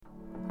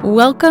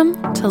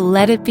Welcome to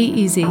Let It Be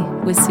Easy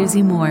with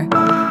Susie Moore.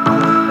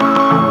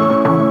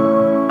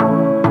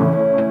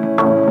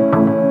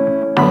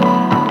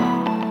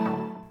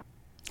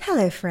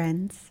 Hello,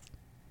 friends.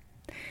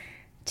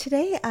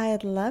 Today,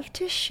 I'd love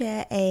to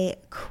share a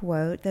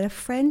quote that a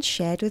friend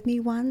shared with me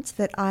once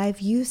that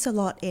I've used a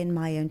lot in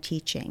my own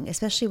teaching,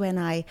 especially when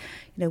I,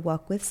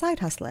 work with side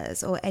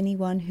hustlers or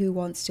anyone who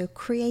wants to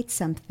create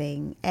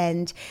something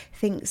and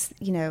thinks,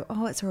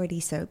 oh, it's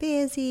already so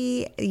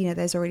busy.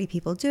 There's already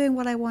people doing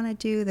what I want to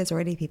do. There's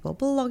already people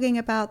blogging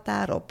about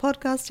that or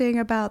podcasting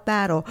about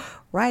that or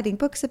writing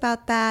books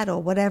about that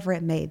or whatever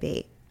it may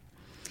be.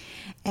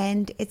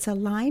 And it's a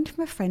line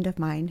from a friend of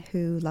mine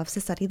who loves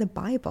to study the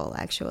Bible,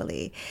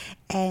 actually.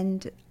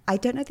 And I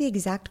don't know the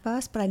exact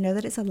verse, but I know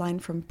that it's a line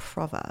from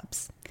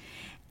Proverbs.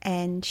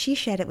 And she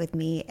shared it with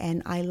me,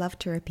 and I love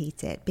to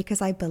repeat it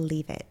because I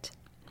believe it.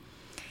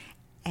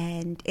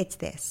 And it's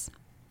this: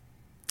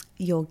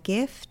 your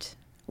gift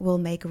will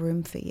make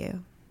room for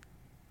you.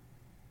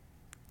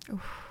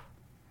 Oof.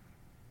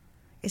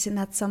 Isn't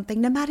that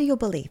something? No matter your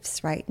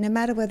beliefs, right? No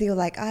matter whether you're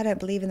like, I don't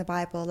believe in the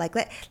Bible,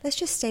 let's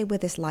just stay with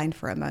this line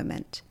for a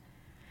moment.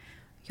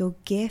 Your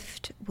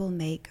gift will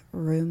make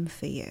room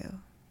for you.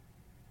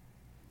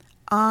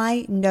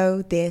 I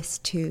know this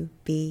to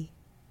be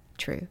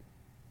true.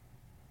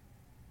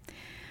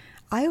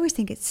 I always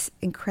think it's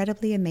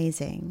incredibly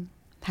amazing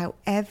how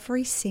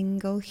every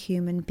single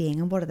human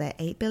being, and what are there,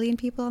 8 billion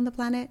people on the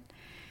planet?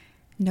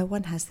 No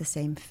one has the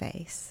same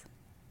face.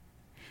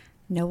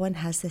 No one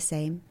has the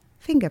same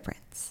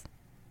fingerprints.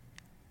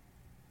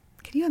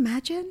 Can you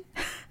imagine?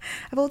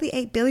 Of all the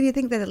 8 billion, you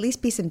think there'd at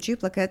least be some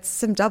duplicates,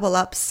 some double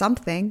ups,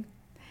 something.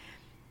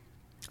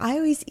 I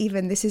always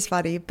this is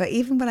funny, but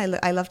even when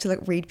I love to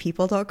read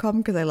people.com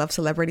because I love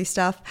celebrity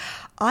stuff,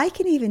 I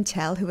can even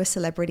tell who a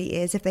celebrity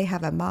is if they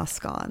have a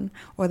mask on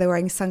or they're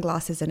wearing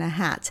sunglasses and a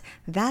hat.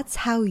 That's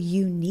how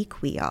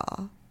unique we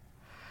are.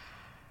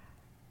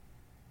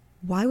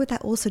 Why would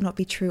that also not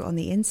be true on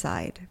the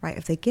inside, right,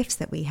 of the gifts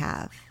that we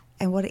have?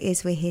 And what it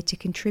is we're here to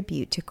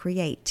contribute, to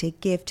create, to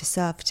give, to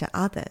serve to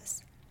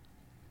others.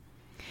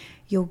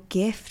 Your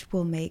gift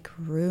will make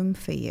room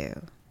for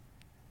you.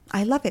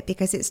 I love it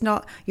because it's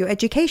not your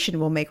education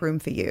will make room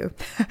for you.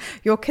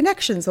 Your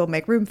connections will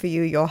make room for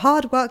you. Your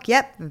hard work,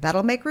 yep,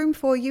 that'll make room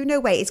for you. No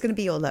way, it's going to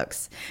be your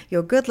looks.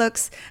 Your good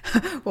looks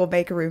will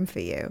make room for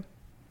you.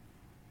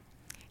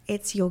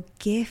 It's your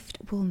gift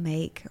will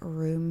make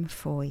room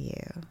for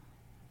you.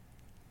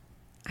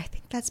 I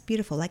think that's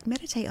beautiful.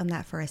 Meditate on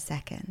that for a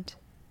second.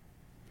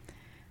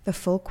 The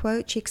full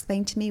quote she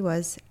explained to me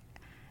was,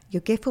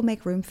 your gift will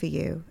make room for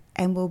you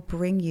and will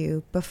bring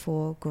you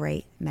before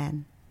great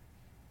men.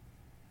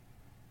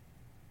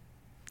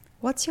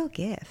 What's your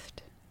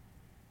gift?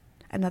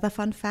 Another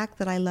fun fact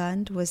that I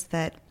learned was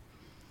that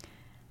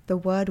the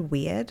word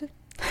weird,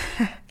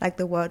 like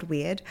the word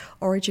weird,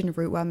 root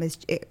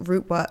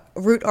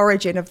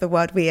origin of the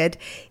word weird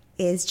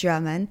is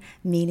German,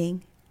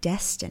 meaning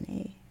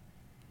destiny.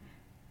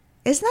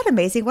 Isn't that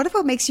amazing? What if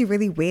what makes you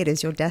really weird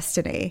is your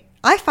destiny?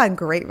 I find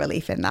great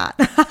relief in that.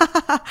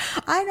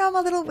 I know I'm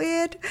a little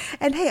weird.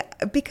 And hey,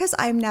 because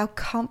I'm now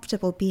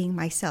comfortable being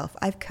myself,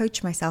 I've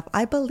coached myself,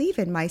 I believe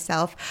in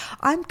myself,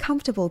 I'm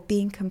comfortable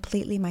being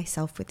completely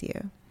myself with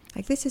you.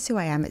 This is who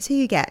I am. It's who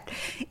you get.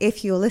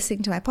 If you're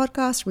listening to my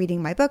podcast,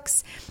 reading my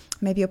books,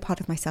 maybe you're part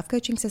of my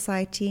self-coaching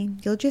society,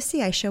 you'll just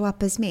see I show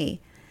up as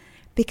me.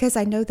 Because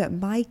I know that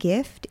my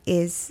gift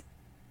is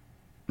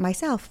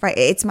myself, right?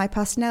 It's my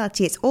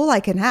personality. It's all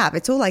I can have.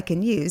 It's all I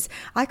can use.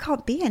 I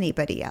can't be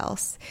anybody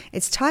else.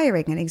 It's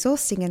tiring and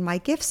exhausting. And my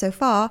gift so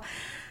far,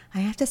 I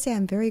have to say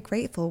I'm very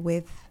grateful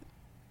with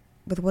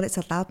what it's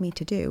allowed me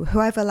to do,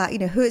 who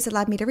it's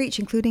allowed me to reach,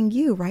 including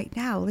you right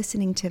now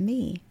listening to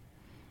me.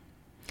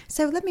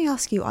 So let me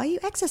ask you, are you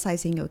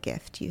exercising your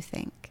gift, do you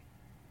think?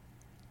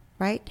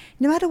 Right?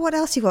 No matter what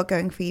else you've got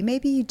going for you,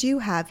 maybe you do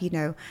have,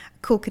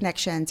 cool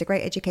connections, a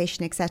great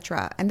education,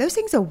 etc. And those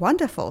things are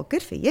wonderful.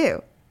 Good for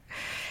you.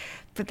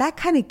 But that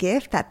kind of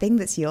gift, that thing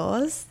that's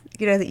yours,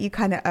 that you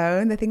kind of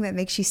own, the thing that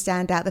makes you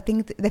stand out, the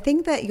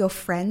thing that your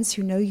friends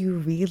who know you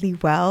really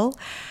well,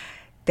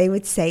 they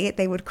would say it,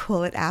 they would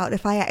call it out.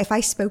 If I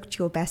spoke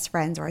to your best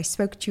friends or I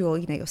spoke to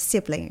your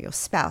sibling or your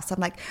spouse,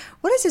 I'm like,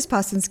 what is this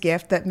person's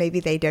gift that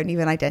maybe they don't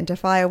even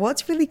identify? Or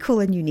what's really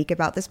cool and unique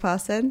about this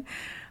person?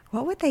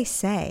 What would they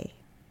say?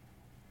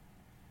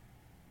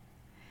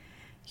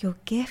 Your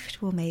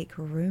gift will make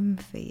room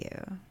for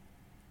you.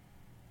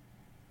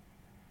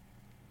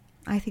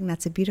 I think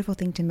that's a beautiful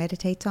thing to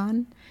meditate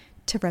on,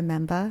 to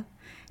remember,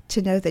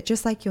 to know that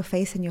just like your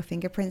face and your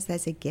fingerprints,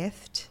 there's a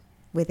gift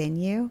within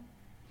you.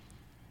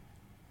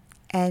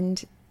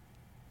 And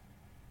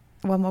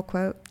one more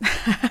quote.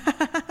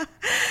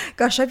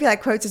 Gosh, I feel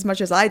like quotes as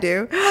much as I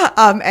do.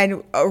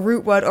 And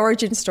root word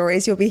origin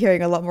stories, you'll be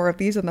hearing a lot more of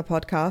these on the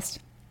podcast.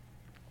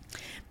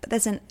 But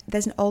there's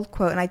an old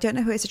quote, and I don't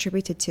know who it's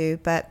attributed to,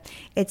 but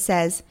it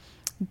says,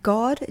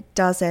 God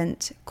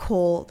doesn't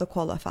call the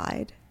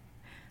qualified.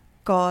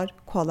 God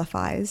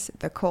qualifies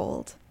the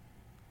called.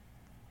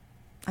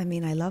 I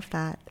mean, I love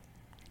that.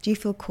 Do you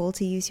feel called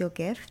to use your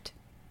gift?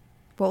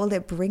 What will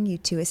it bring you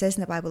to? It says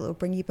in the Bible, it will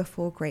bring you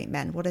before great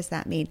men. What does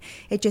that mean?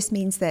 It just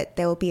means that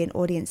there will be an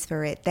audience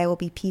for it. There will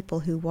be people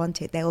who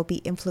want it. There will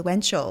be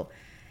influential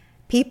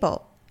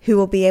people who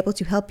will be able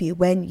to help you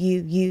when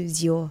you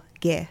use your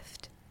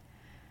gift.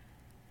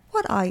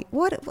 What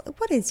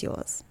is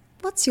yours?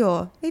 What's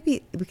your,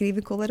 maybe we could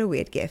even call it a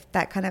weird gift,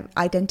 that kind of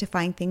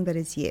identifying thing that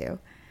is you.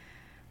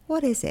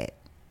 What is it?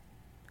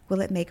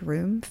 Will it make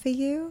room for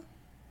you?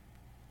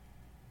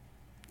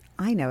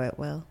 I know it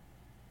will.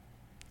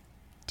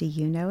 Do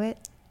you know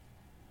it?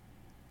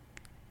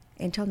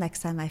 Until next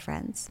time, my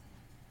friends,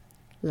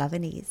 love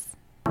and ease.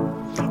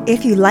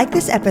 If you like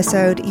this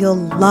episode, you'll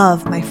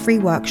love my free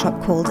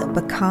workshop called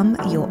Become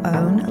Your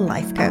Own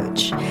Life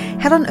Coach.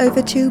 Head on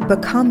over to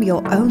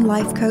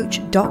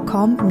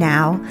becomeyourownlifecoach.com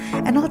now,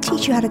 and I'll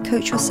teach you how to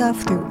coach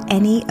yourself through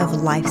any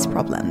of life's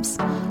problems.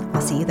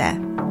 I'll see you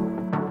there.